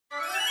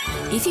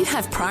If you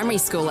have primary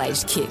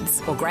school-aged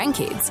kids or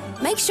grandkids,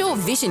 make sure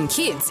Vision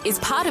Kids is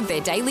part of their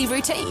daily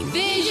routine.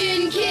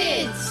 Vision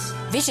Kids!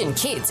 Vision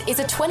Kids is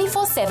a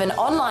 24/7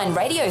 online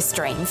radio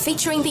stream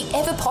featuring the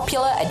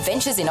ever-popular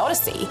Adventures in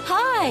Odyssey.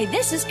 Hi,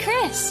 this is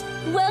Chris.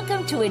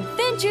 Welcome to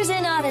Adventures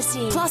in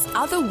Odyssey. Plus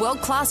other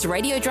world-class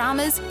radio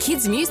dramas,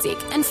 kids' music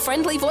and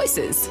friendly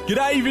voices.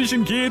 G'day,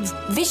 Vision Kids.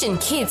 Vision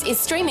Kids is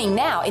streaming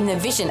now in the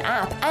Vision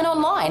app and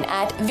online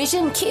at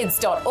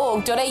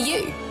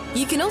visionkids.org.au.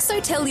 You can also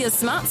tell your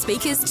smart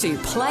speakers to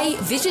play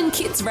Vision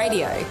Kids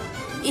Radio.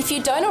 If you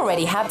don't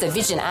already have the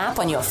Vision app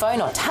on your phone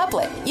or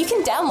tablet, you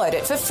can download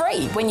it for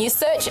free when you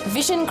search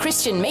Vision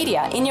Christian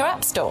Media in your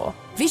app store.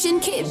 Vision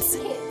Kids.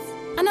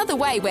 Another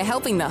way we're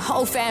helping the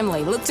whole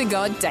family look to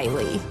God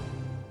daily.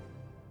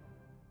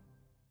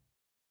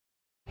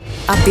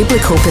 A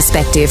biblical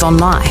perspective on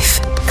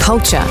life,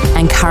 culture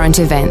and current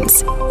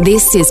events.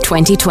 This is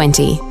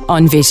 2020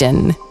 on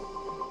Vision.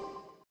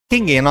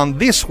 Kicking in on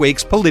this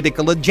week's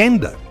political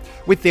agenda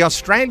with the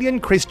Australian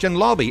Christian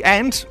Lobby,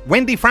 and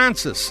Wendy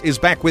Francis is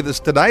back with us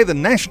today, the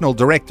National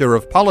Director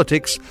of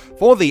Politics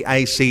for the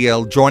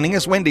ACL, joining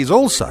us. Wendy's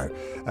also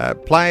a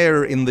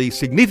player in the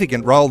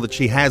significant role that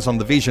she has on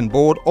the Vision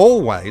Board,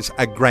 always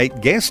a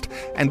great guest.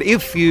 And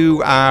if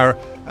you are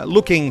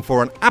looking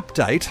for an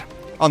update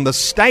on the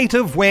state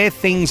of where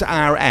things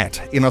are at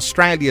in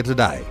Australia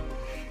today,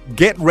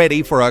 get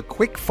ready for a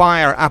quick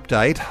fire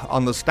update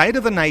on the state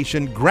of the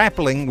nation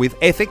grappling with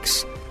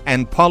ethics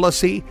and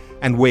policy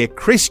and where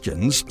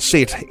Christians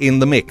sit in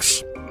the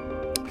mix.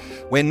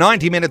 We're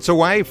 90 minutes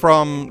away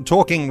from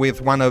talking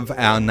with one of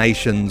our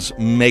nation's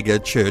mega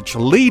church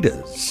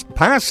leaders.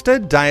 Pastor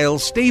Dale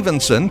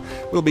Stevenson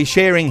will be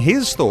sharing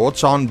his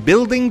thoughts on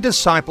building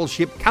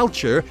discipleship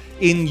culture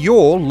in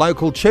your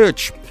local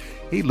church.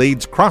 He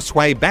leads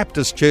Crossway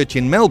Baptist Church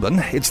in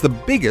Melbourne. It's the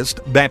biggest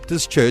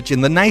Baptist church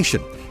in the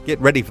nation. Get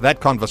ready for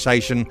that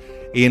conversation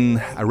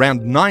in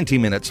around 90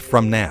 minutes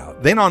from now.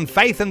 Then on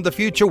Faith and the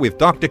Future with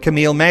Dr.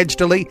 Camille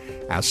Majdali.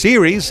 Our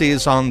series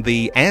is on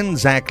the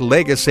Anzac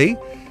legacy.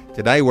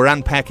 Today we're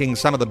unpacking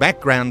some of the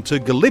background to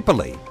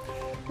Gallipoli.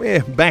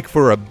 We're back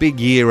for a big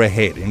year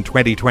ahead in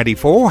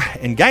 2024,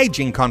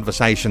 engaging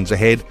conversations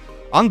ahead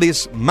on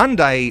this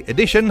Monday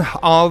edition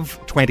of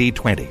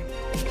 2020.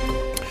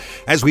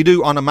 As we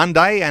do on a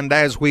Monday, and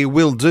as we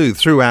will do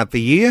throughout the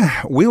year,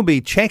 we'll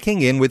be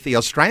checking in with the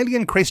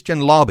Australian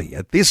Christian Lobby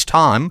at this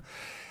time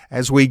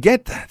as we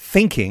get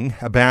thinking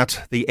about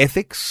the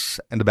ethics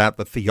and about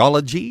the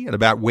theology and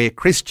about where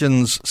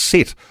Christians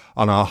sit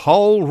on a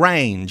whole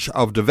range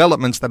of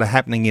developments that are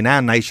happening in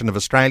our nation of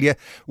Australia.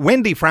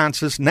 Wendy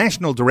Francis,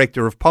 National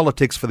Director of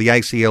Politics for the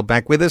ACL,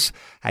 back with us.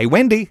 Hey,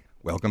 Wendy,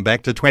 welcome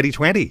back to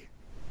 2020.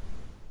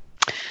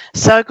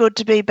 So good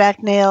to be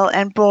back, Neil.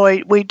 And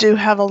boy, we do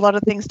have a lot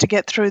of things to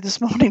get through this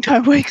morning,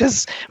 don't we?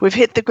 Because we've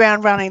hit the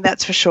ground running,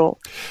 that's for sure.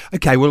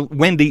 Okay, well,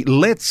 Wendy,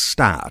 let's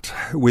start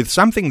with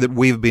something that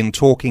we've been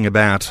talking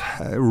about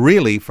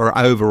really for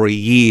over a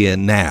year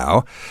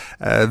now.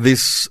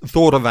 This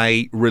thought of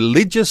a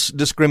religious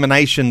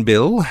discrimination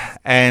bill,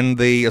 and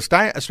the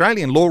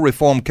Australian Law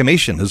Reform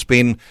Commission has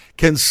been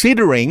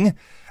considering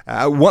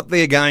what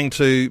they're going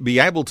to be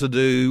able to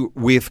do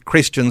with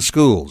Christian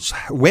schools.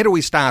 Where do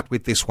we start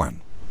with this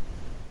one?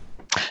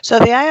 So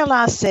the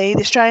ALRC,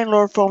 the Australian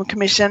Law Reform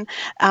Commission,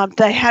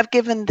 they have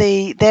given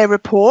their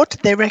report,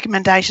 their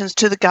recommendations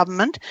to the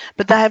government,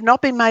 but they have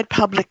not been made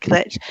public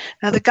yet.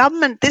 Now,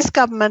 this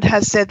government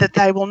has said that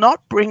they will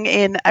not bring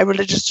in a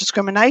religious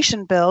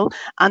discrimination bill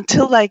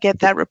until they get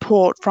that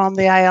report from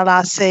the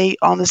ALRC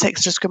on the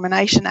Sex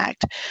Discrimination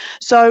Act.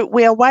 So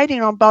we are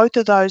waiting on both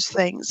of those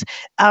things.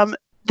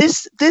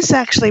 This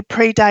actually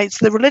predates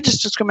the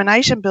religious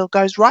discrimination bill,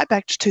 goes right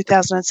back to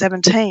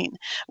 2017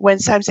 when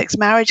same-sex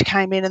marriage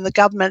came in, and the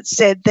government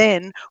said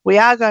then we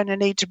are going to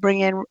need to bring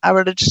in a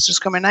religious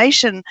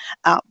discrimination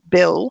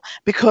bill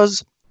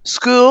because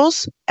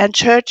schools and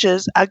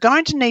churches are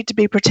going to need to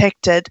be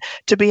protected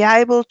to be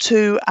able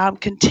to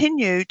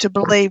continue to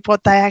believe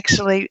what they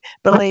actually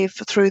believe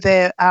through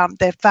their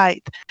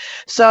faith.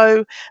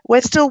 So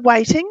we're still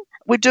waiting.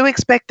 We do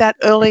expect that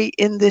early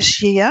in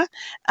this year.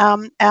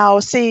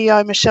 Our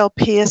CEO, Michelle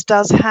Pearce,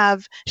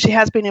 she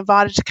has been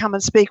invited to come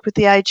and speak with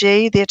the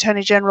AG, the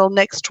Attorney General,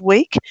 next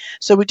week.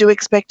 So we do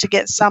expect to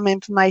get some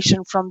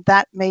information from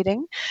that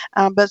meeting.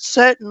 But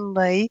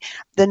certainly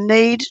the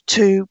need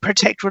to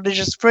protect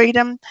religious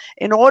freedom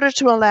in order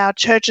to allow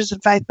churches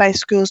and faith-based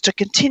schools to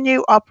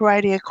continue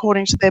operating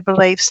according to their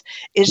beliefs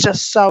is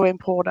just so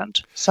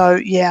important. So,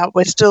 yeah,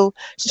 we're still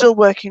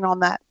working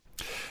on that.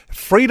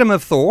 Freedom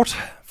of thought,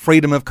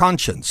 freedom of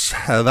conscience.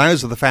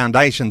 Those are the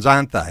foundations,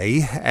 aren't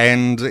they?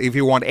 And if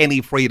you want any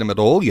freedom at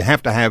all, you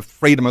have to have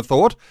freedom of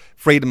thought,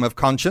 freedom of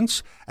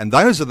conscience, and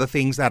those are the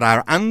things that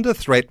are under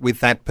threat with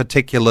that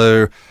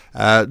particular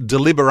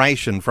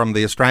deliberation from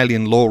the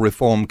Australian Law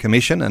Reform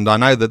Commission, and I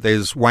know that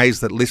there's ways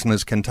that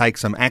listeners can take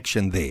some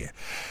action there.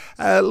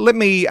 Let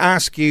me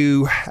ask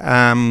you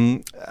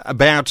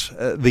about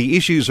the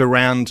issues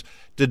around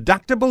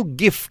Deductible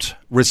gift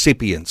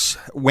recipients.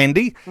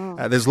 Wendy,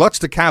 there's lots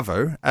to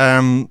cover.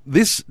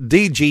 This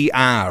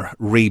DGR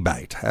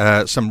rebate,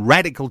 some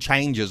radical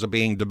changes are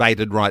being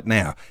debated right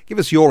now. Give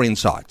us your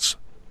insights.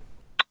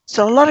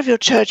 So a lot of your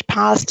church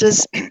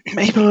pastors,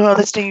 people who are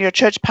listening, your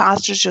church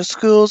pastors, your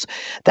schools,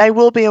 they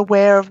will be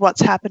aware of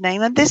what's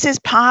happening. And this is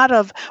part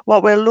of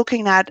what we're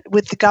looking at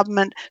with the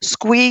government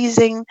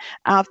squeezing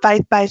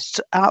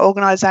faith-based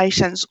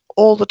organisations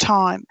all the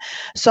time.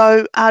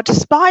 So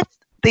despite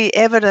the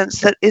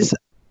evidence that is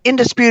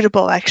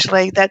indisputable,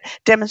 actually, that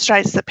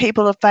demonstrates that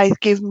people of faith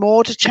give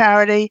more to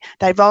charity,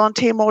 they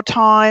volunteer more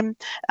time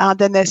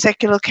than their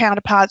secular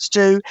counterparts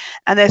do,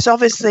 and there's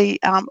obviously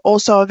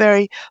also a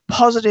very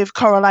positive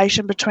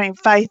correlation between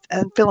faith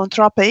and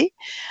philanthropy.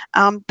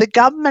 The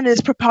government is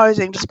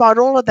proposing, despite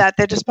all of that,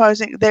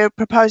 they're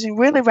proposing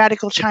really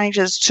radical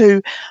changes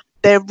to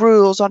their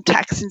rules on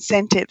tax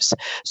incentives.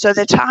 So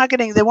they're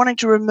wanting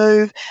to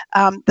remove,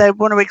 they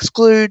want to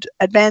exclude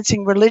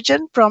advancing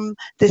religion from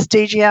this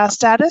DGR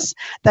status.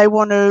 They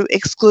want to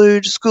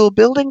exclude school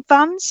building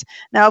funds.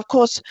 Now, of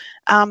course,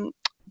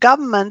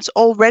 governments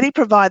already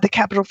provide the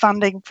capital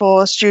funding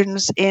for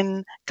students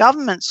in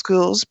government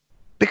schools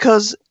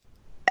because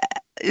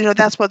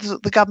that's what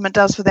the government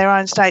does for their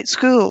own state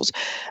schools.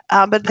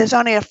 But there's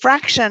only a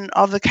fraction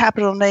of the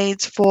capital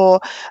needs for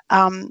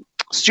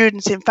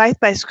students in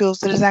faith-based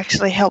schools that is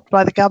actually helped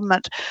by the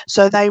government.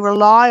 So they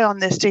rely on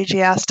this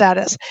DGR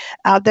status.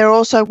 They're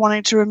also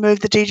wanting to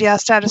remove the DGR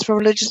status for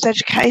religious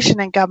education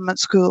in government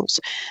schools.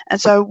 And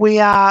so we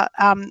are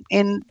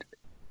in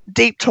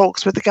deep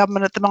talks with the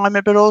government at the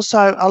moment, but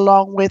also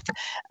along with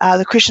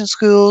the Christian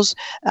schools,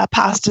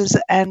 pastors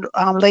and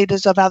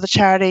leaders of other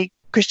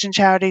Christian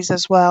charities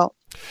as well.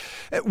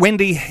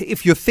 Wendy,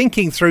 if you're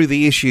thinking through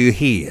the issue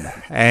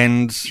here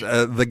and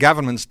the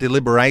government's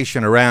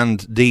deliberation around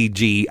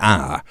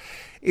DGR,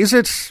 is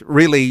it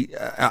really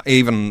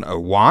even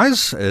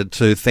wise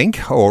to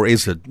think, or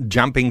is it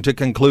jumping to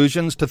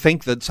conclusions to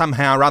think that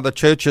somehow or other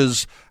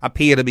churches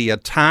appear to be a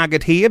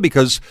target here?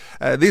 Because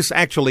this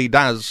actually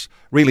does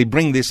really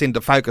bring this into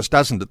focus,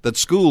 doesn't it? That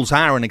schools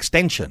are an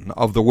extension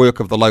of the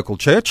work of the local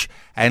church,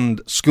 and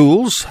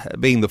schools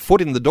being the foot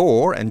in the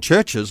door and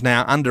churches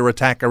now under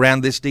attack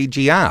around this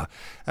DGR.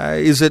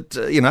 Is it,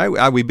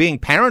 are we being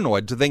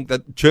paranoid to think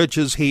that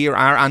churches here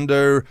are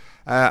under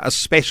a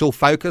special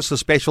focus, a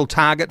special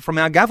target from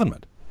our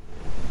government?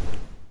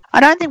 I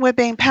don't think we're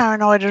being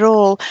paranoid at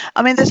all.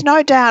 I mean, there's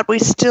no doubt we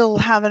still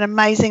have an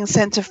amazing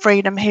sense of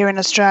freedom here in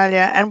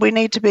Australia, and we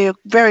need to be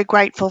very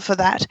grateful for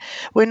that.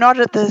 We're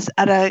not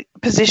at a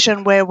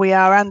position where we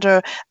are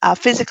under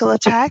physical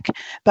attack,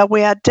 but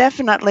we are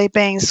definitely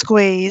being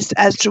squeezed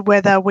as to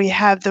whether we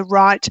have the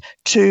right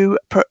to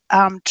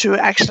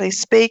actually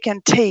speak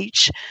and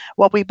teach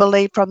what we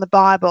believe from the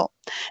Bible.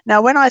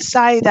 Now, when I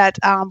say that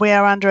we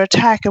are under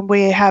attack and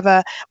we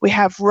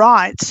have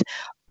rights,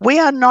 we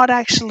are not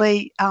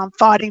actually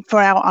fighting for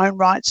our own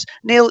rights.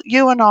 Neil,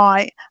 you and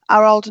I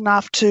are old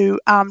enough to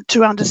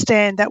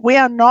understand that we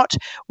are not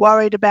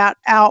worried about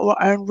our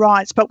own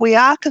rights, but we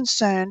are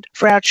concerned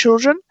for our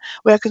children.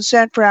 We are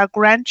concerned for our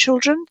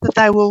grandchildren, that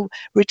they will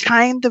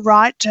retain the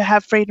right to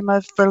have freedom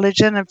of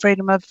religion and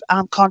freedom of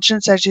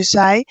conscience, as you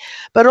say,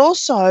 but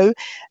also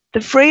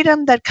the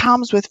freedom that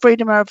comes with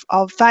freedom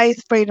of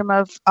faith, freedom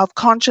of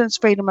conscience,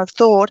 freedom of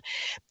thought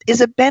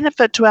is a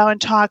benefit to our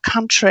entire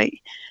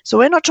country. So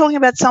we're not talking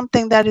about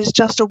something that is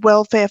just a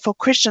welfare for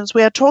Christians.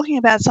 We are talking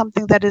about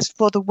something that is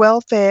for the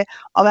welfare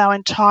of our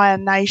entire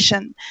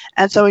nation.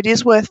 And so it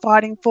is worth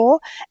fighting for,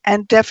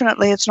 and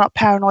definitely it's not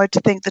paranoid to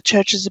think the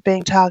churches are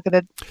being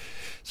targeted.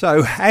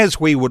 So, as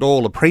we would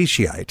all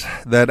appreciate,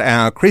 that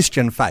our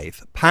Christian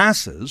faith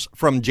passes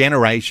from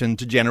generation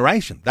to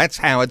generation. That's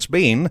how it's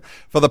been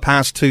for the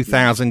past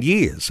 2,000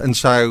 years. And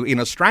so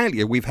in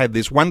Australia, we've had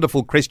this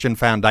wonderful Christian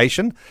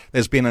foundation.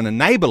 There's been an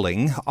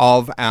enabling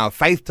of our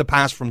faith to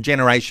pass from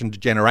generation to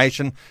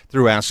generation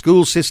through our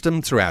school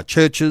system, through our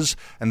churches,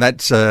 and that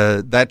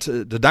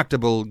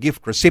deductible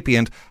gift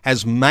recipient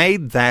has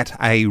made that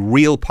a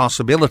real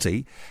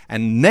possibility.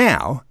 And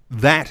now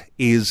that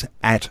is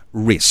at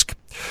risk.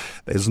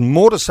 There's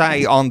more to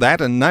say on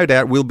that, and no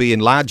doubt we'll be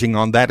enlarging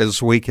on that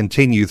as we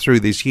continue through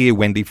this year,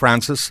 Wendy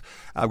Francis.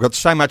 I've got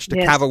so much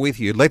to cover with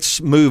you.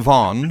 Let's move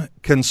on.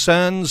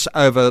 Concerns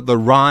over the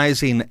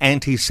rise in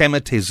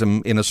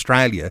anti-Semitism in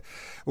Australia.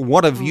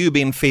 What have you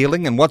been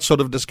feeling, and what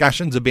sort of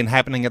discussions have been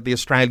happening at the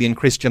Australian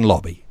Christian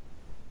Lobby?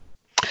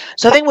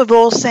 So I think we've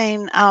all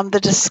seen the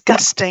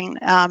disgusting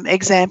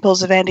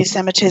examples of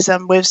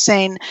anti-Semitism. We've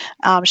seen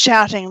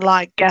shouting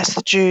like "Gas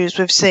the Jews."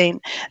 We've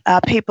seen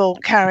people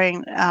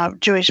carrying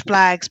Jewish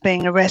flags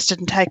being arrested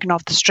and taken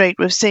off the street.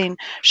 We've seen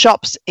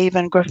shops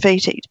even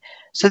graffitied.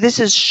 So this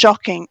is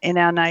shocking in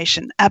our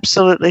nation,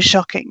 absolutely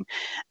shocking.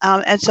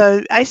 And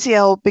so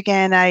ACL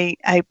began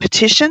a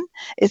petition.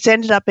 It's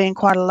ended up being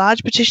quite a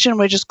large petition.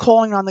 We're just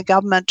calling on the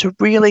government to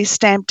really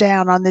stamp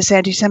down on this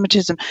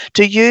anti-Semitism,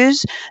 to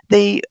use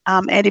the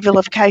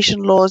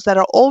anti-vilification laws that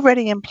are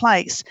already in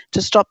place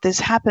to stop this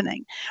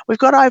happening. We've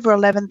got over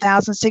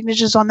 11,000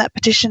 signatures on that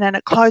petition, and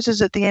it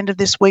closes at the end of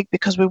this week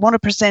because we want to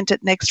present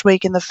it next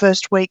week in the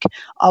first week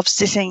of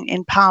sitting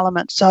in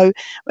Parliament. So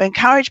we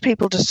encourage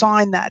people to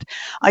sign that.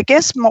 I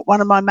guess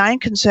one of my main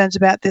concerns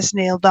about this,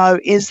 Neil, though,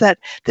 is that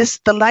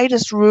the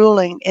latest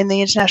ruling in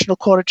the International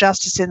Court of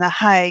Justice in The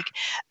Hague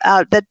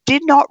that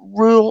did not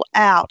rule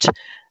out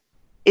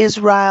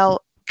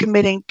Israel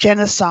committing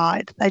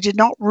genocide. They did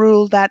not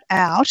rule that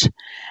out.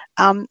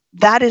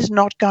 That is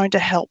not going to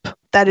help.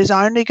 That is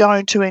only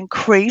going to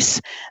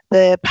increase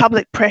the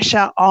public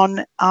pressure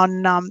on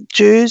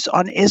Jews,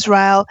 on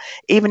Israel,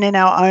 even in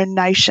our own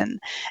nation.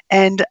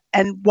 And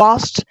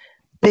whilst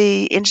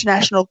the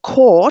International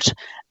Court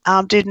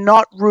did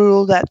not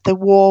rule that the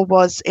war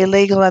was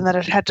illegal and that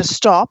it had to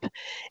stop,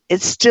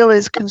 it still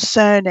is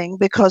concerning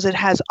because it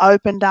has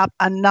opened up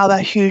another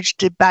huge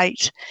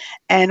debate.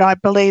 And I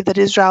believe that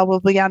Israel will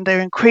be under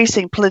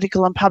increasing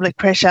political and public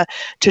pressure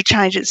to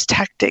change its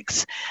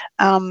tactics.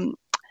 And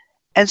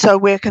so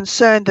we're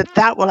concerned that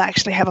that will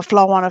actually have a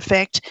flow-on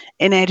effect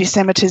in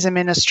anti-Semitism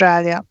in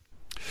Australia.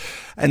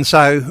 And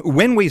so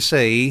when we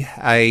see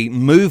a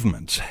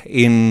movement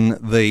in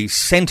the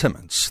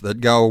sentiments that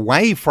go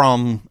away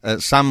from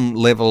some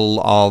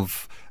level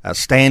of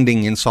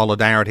standing in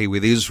solidarity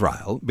with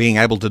Israel, being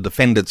able to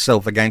defend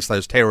itself against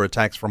those terror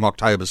attacks from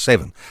October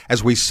 7,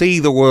 as we see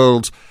the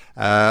world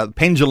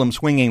pendulum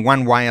swinging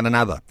one way and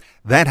another,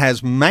 that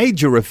has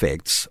major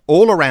effects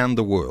all around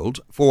the world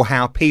for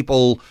how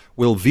people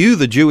will view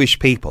the Jewish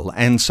people.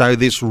 And so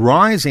this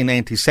rise in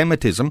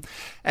anti-Semitism,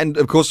 and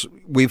of course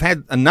we've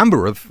had a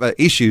number of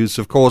issues,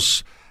 of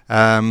course,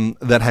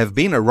 that have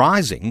been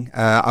arising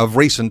of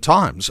recent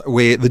times,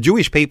 where the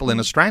Jewish people in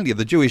Australia,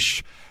 the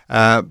Jewish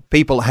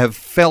people have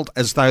felt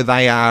as though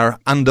they are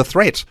under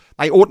threat.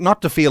 They ought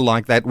not to feel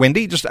like that,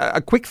 Wendy. Just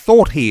a quick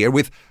thought here,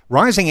 with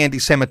rising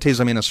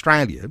anti-Semitism in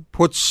Australia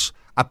puts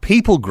a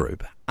people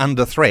group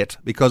under threat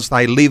because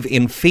they live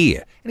in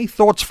fear. Any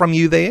thoughts from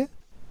you there?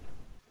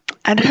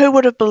 And who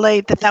would have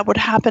believed that that would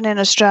happen in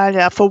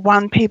Australia for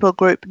one people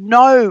group?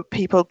 No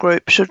people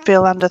group should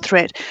feel under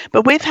threat.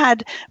 But we've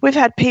had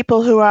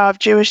people who are of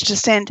Jewish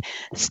descent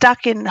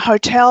stuck in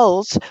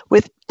hotels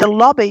with the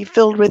lobby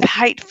filled with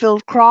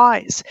hate-filled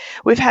cries.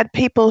 We've had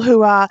people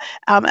who are,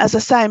 as I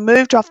say,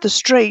 moved off the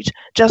street,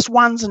 just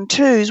ones and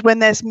twos, when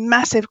there's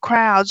massive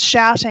crowds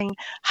shouting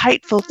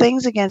hateful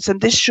things against them.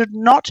 This should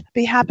not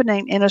be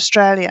happening in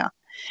Australia.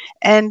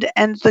 And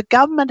the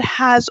government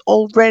has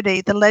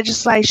already the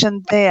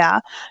legislation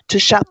there to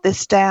shut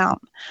this down.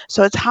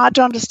 So it's hard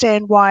to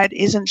understand why it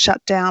isn't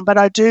shut down. But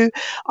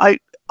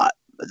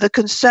the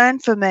concern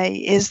for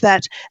me is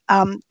that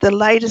the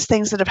latest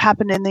things that have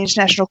happened in the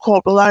International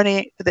Court will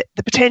only,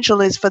 the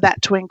potential is for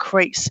that to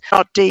increase,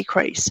 not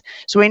decrease.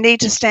 So we need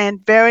to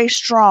stand very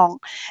strong.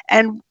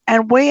 And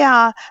we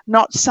are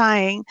not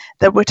saying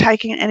that we're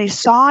taking any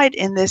side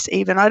in this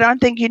even. I don't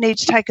think you need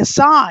to take a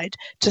side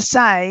to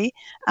say,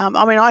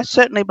 I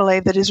certainly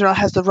believe that Israel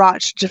has the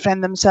right to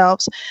defend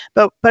themselves,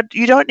 but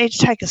you don't need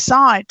to take a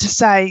side to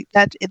say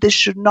that this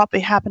should not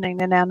be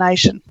happening in our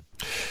nation.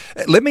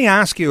 Let me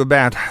ask you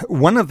about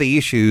one of the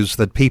issues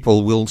that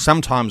people will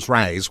sometimes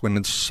raise when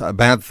it's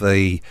about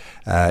the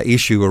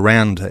issue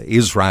around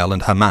Israel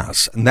and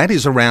Hamas, and that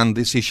is around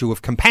this issue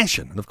of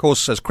compassion. And of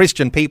course, as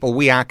Christian people,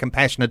 we are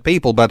compassionate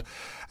people, but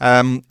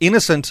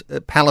innocent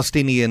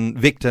Palestinian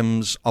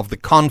victims of the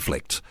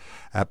conflict,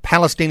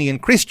 Palestinian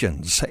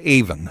Christians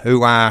even,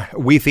 who are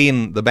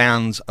within the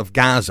bounds of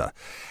Gaza.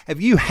 Have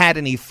you had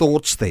any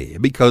thoughts there?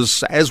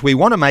 Because as we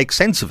want to make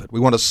sense of it, we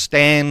want to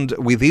stand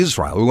with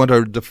Israel. We want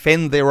to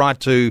defend their right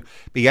to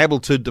be able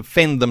to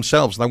defend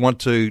themselves. They want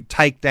to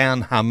take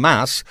down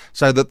Hamas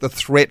so that the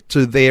threat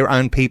to their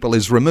own people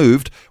is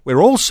removed. We're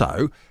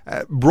also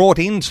brought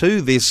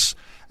into this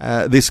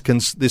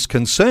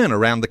concern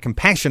around the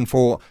compassion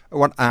for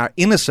what are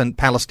innocent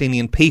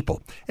Palestinian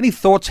people. Any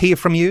thoughts here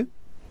from you?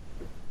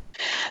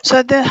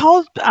 So the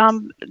whole,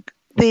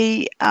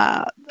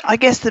 I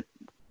guess that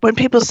when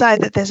people say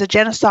that there's a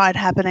genocide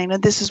happening,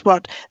 and this is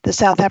what the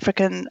South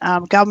African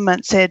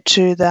government said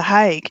to The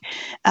Hague,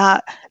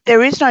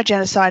 there is no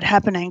genocide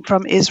happening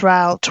from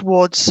Israel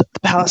towards the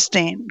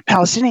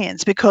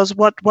Palestinians, because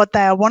what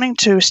they are wanting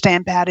to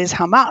stamp out is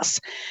Hamas,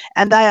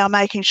 and they are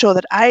making sure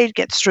that aid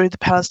gets through the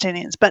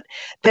Palestinians. But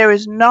there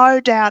is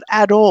no doubt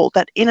at all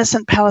that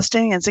innocent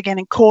Palestinians are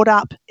getting caught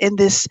up in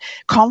this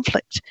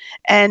conflict.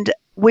 And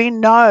we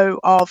know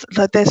of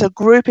that there's a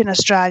group in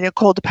Australia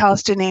called the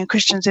Palestinian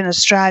Christians in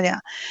Australia,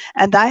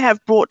 and they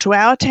have brought to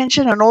our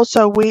attention, and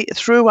also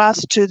through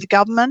us to the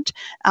government,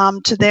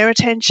 to their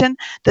attention,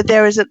 that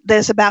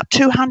there's about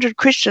 200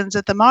 Christians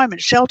at the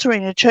moment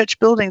sheltering in church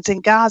buildings in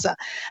Gaza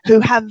who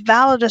have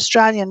valid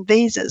Australian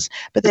visas,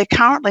 but they're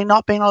currently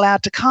not being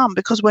allowed to come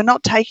because we're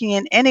not taking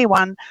in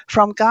anyone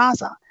from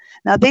Gaza.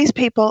 Now, these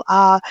people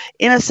are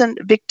innocent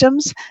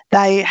victims.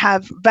 They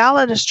have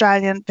valid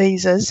Australian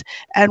visas,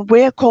 and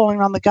we're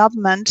calling on the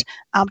government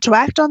to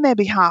act on their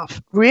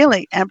behalf,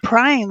 really, and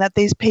praying that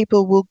these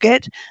people will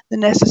get the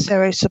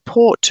necessary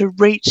support to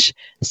reach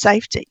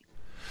safety.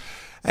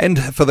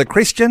 And for the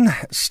Christian,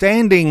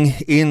 standing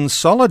in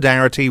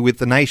solidarity with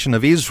the nation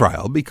of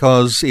Israel,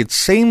 because it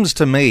seems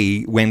to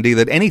me, Wendy,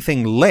 that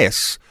anything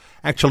less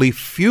actually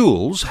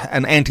fuels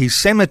an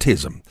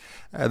anti-Semitism.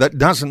 That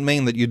doesn't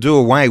mean that you do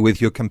away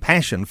with your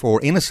compassion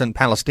for innocent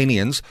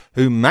Palestinians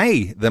who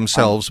may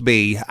themselves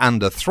be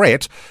under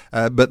threat,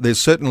 but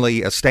there's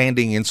certainly a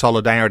standing in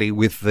solidarity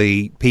with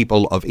the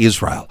people of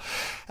Israel.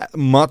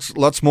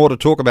 Lots more to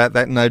talk about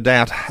that, no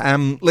doubt.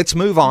 Let's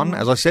move on.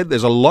 As I said,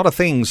 there's a lot of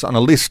things on a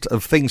list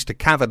of things to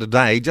cover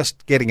today,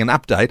 just getting an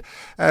update.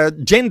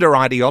 Gender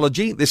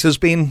ideology, this has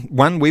been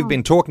one we've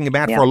been talking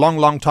about for a long,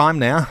 long time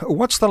now.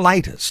 What's the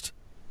latest?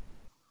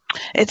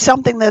 It's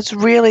something that's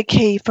really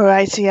key for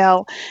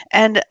ACL.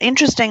 And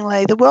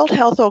interestingly, the World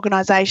Health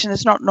Organization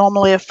is not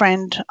normally a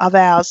friend of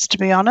ours, to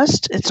be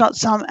honest. It's not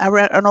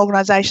an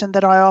organization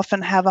that I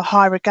often have a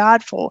high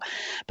regard for.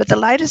 But the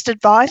latest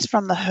advice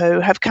from the WHO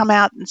have come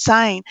out and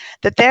saying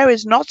that there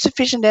is not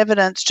sufficient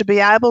evidence to be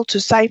able to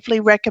safely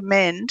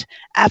recommend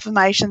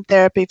affirmation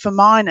therapy for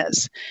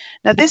minors.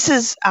 Now, this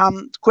is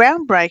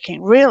groundbreaking,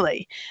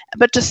 really.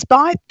 But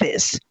despite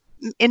this,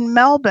 in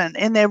Melbourne,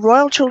 in their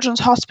Royal Children's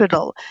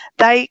Hospital,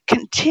 they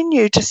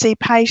continue to see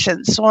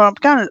patients.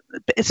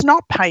 It's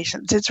not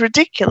patients. It's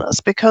ridiculous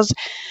because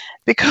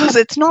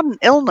it's not an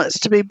illness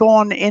to be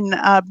born in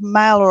a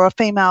male or a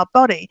female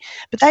body,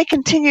 but they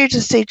continue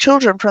to see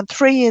children from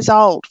 3 years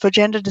old for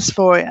gender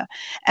dysphoria,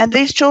 and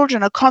these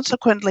children are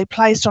consequently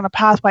placed on a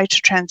pathway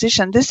to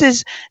transition. This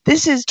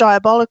is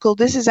diabolical.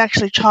 This is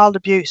actually child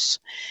abuse,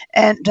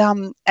 and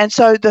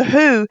so the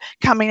WHO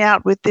coming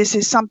out with this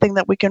is something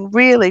that we can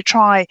really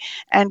try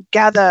and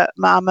gather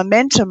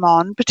momentum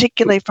on,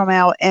 particularly from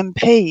our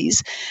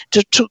MPs,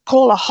 to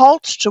call a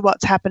halt to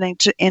what's happening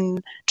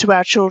to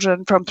our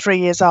children from 3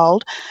 years old.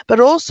 But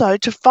also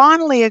to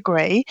finally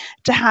agree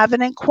to have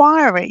an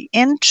inquiry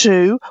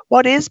into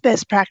what is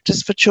best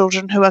practice for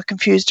children who are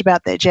confused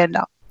about their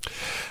gender.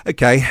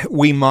 Okay,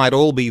 we might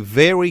all be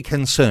very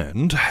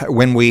concerned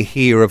when we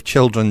hear of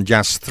children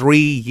just 3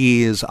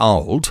 years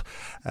old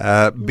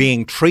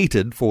being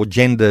treated for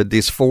gender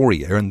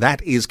dysphoria, and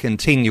that is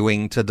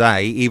continuing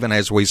today, even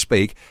as we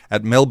speak,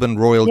 at Melbourne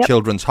Royal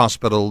Children's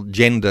Hospital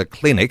Gender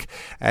Clinic.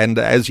 And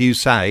as you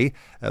say,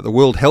 the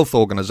World Health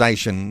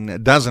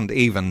Organization doesn't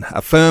even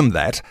affirm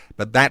that,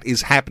 but that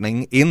is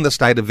happening in the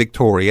state of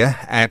Victoria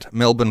at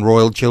Melbourne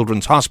Royal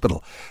Children's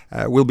Hospital.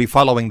 We'll be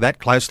following that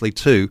closely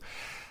too.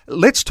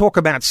 Let's talk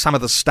about some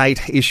of the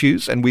state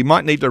issues, and we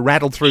might need to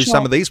rattle through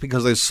some of these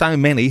because there's so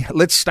many.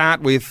 Let's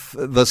start with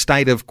the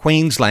state of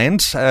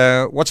Queensland.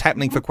 What's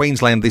happening for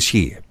Queensland this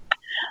year?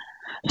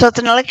 So it's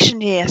an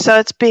election year, so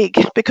it's big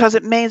because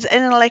it means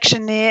in an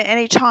election year,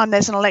 any time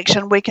there's an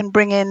election, we can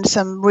bring in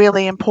some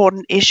really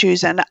important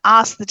issues and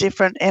ask the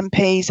different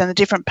MPs and the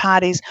different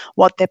parties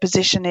what their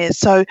position is.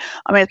 So,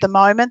 I mean, at the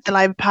moment, the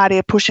Labor Party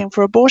are pushing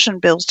for abortion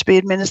bills to be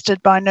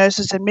administered by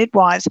nurses and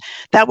midwives.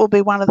 That will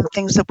be one of the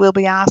things that we'll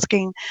be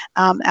asking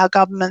our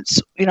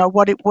governments,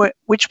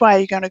 which way are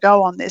you going to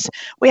go on this?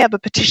 We have a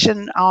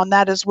petition on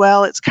that as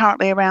well. It's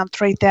currently around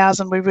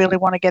 3,000. We really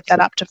want to get that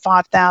up to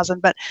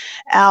 5,000, but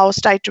our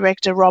State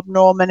Director, Rob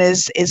Norman,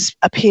 is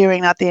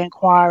appearing at the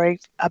inquiry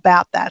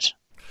about that.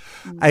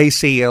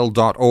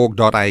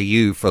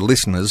 acl.org.au for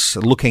listeners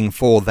looking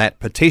for that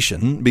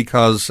petition,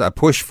 because a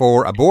push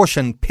for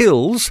abortion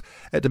pills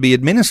to be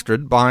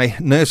administered by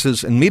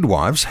nurses and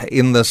midwives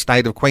in the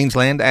state of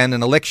Queensland and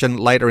an election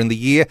later in the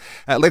year.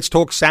 Let's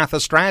talk South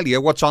Australia.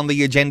 What's on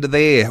the agenda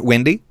there,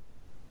 Wendy?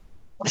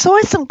 There's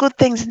always some good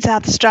things in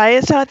South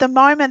Australia. So at the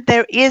moment,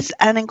 there is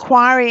an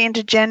inquiry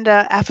into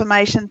gender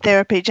affirmation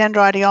therapy, gender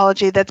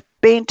ideology, that's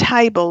been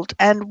tabled,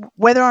 and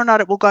whether or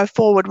not it will go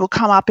forward will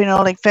come up in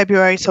early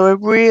February. So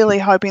we're really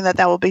hoping that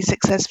will be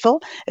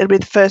successful. It'll be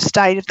the first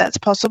state, if that's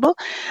possible,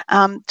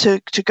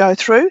 to go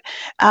through.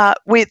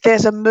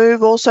 There's a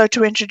move also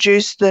to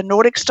introduce the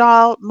Nordic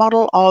style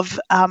model of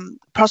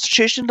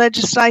prostitution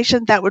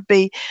legislation. That would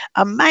be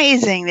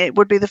amazing. It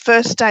would be the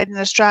first state in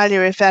Australia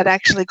if that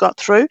actually got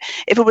through.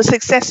 If it was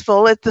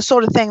successful, the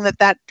sort of thing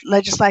that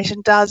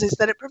legislation does is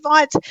that it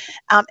provides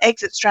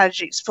exit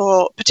strategies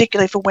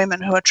particularly for women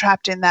who are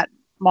trapped in that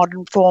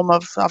modern form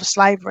of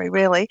slavery,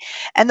 really.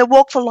 And the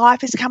Walk for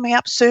Life is coming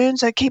up soon,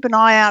 so keep an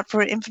eye out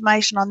for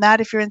information on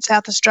that if you're in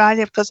South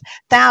Australia, because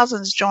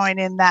thousands join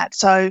in that.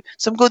 So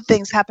some good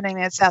things happening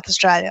in South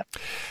Australia.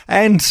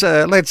 And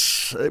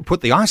let's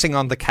put the icing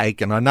on the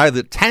cake, and I know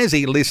that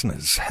Tassie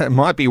listeners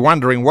might be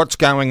wondering what's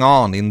going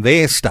on in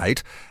their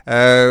state.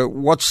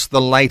 What's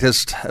the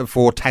latest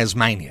for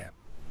Tasmania?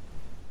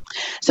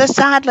 So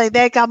sadly,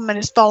 their government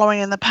is following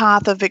in the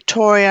path of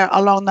Victoria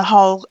along the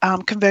whole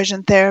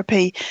conversion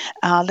therapy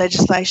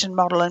legislation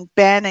model and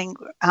banning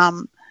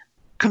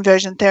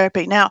conversion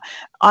therapy. Now,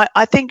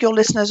 I think your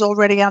listeners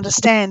already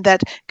understand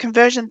that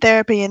conversion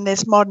therapy in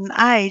this modern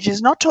age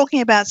is not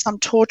talking about some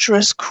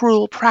torturous,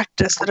 cruel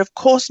practice that, of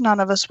course, none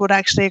of us would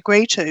actually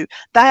agree to.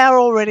 They are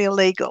already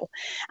illegal.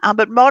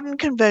 But modern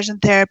conversion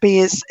therapy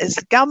is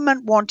the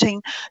government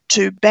wanting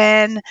to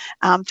ban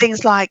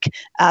things like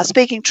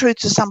speaking truth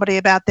to somebody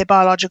about their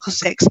biological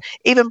sex,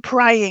 even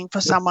praying for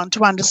someone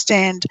to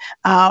understand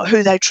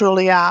who they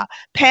truly are,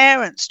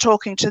 parents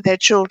talking to their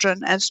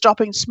children and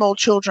stopping small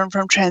children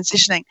from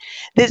transitioning.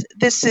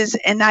 This is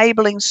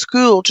enabling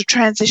school to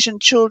transition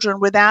children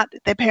without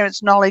their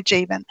parents' knowledge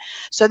even.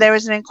 So there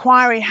is an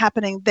inquiry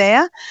happening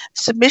there.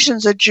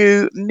 Submissions are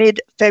due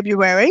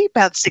mid-February,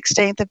 about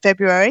 16th of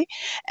February.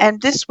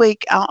 And this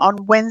week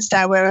on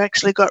Wednesday, we're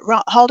actually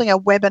holding a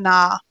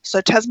webinar. So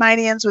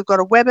Tasmanians, we've got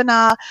a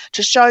webinar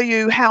to show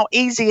you how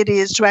easy it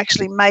is to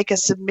actually make a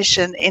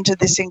submission into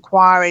this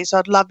inquiry. So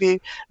I'd love you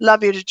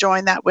to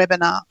join that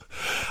webinar.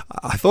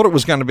 I thought it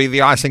was going to be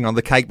the icing on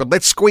the cake, but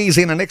let's squeeze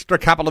in an extra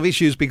couple of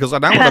issues because I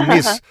don't want to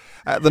miss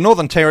the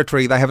Northern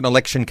Territory. They have an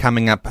election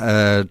coming up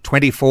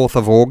 24th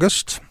of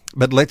August.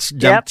 But let's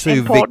jump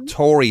to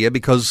Victoria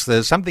because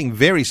there's something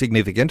very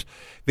significant.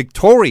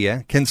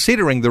 Victoria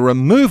considering the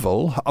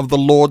removal of the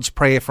Lord's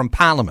Prayer from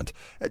Parliament.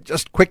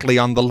 Just quickly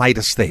on the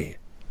latest there.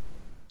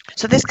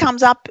 So this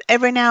comes up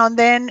every now and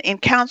then in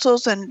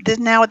councils, and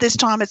now at this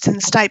time it's in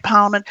the state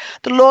parliament.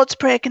 The Lord's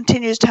Prayer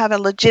continues to have a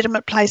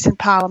legitimate place in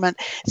Parliament.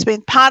 It's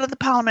been part of the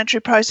parliamentary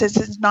process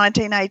since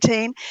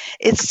 1918.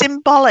 It's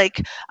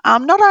symbolic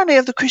not only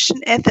of the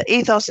Christian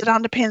ethos that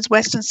underpins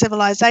Western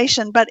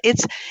civilization, but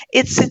it's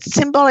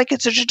symbolic.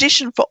 It's a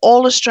tradition for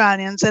all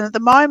Australians, and at the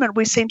moment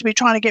we seem to be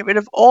trying to get rid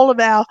of all of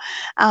our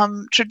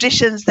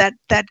traditions that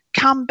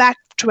come back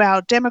to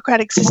our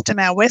democratic system,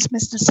 our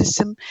Westminster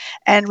system,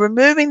 and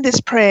removing this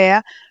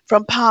prayer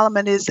from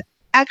Parliament is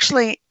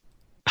actually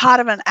part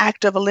of an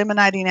act of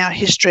eliminating our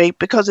history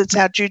because it's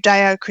our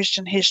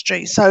Judeo-Christian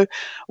history. So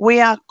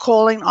we are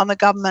calling on the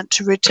government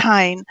to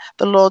retain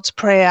the Lord's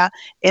Prayer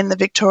in the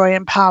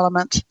Victorian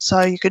Parliament.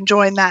 So you can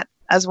join that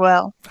as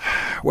well.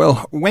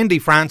 Well, Wendy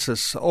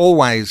Francis,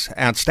 always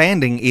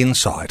outstanding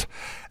insight.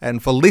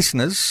 And for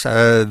listeners,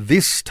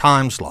 this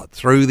time slot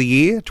through the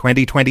year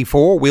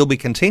 2024, we'll be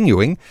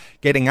continuing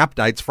getting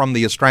updates from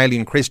the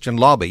Australian Christian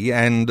Lobby.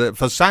 And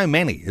for so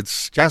many,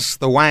 it's just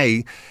the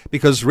way,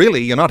 because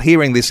really you're not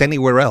hearing this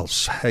anywhere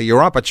else.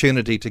 Your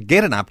opportunity to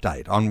get an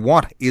update on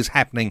what is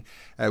happening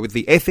with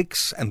the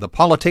ethics and the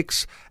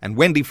politics. And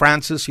Wendy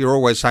Francis, you're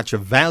always such a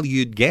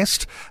valued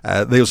guest.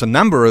 There's a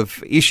number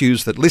of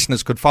issues that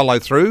listeners could follow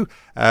through,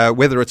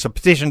 whether it's a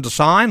petition to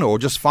sign or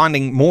just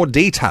finding more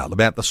detail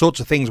about the sorts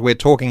of things we're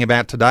talking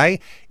about today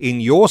in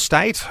your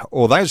state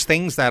or those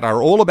things that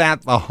are all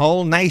about the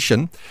whole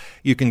nation.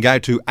 You can go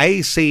to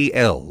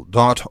acl.org.au.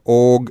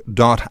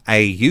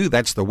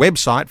 That's the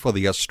website for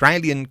the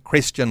Australian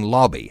Christian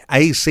Lobby,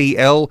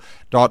 acl.org.au.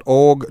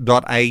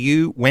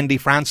 Wendy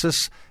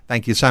Francis,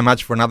 thank you so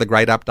much for another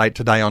great update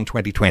today on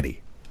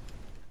 2020.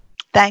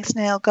 Thanks,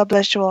 Neil. God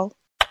bless you all.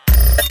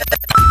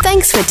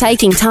 Thanks for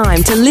taking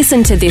time to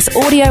listen to this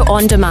audio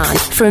on demand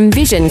from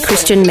Vision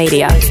Christian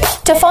Media.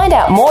 To find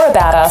out more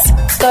about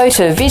us, go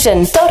to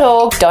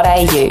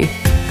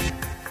vision.org.au.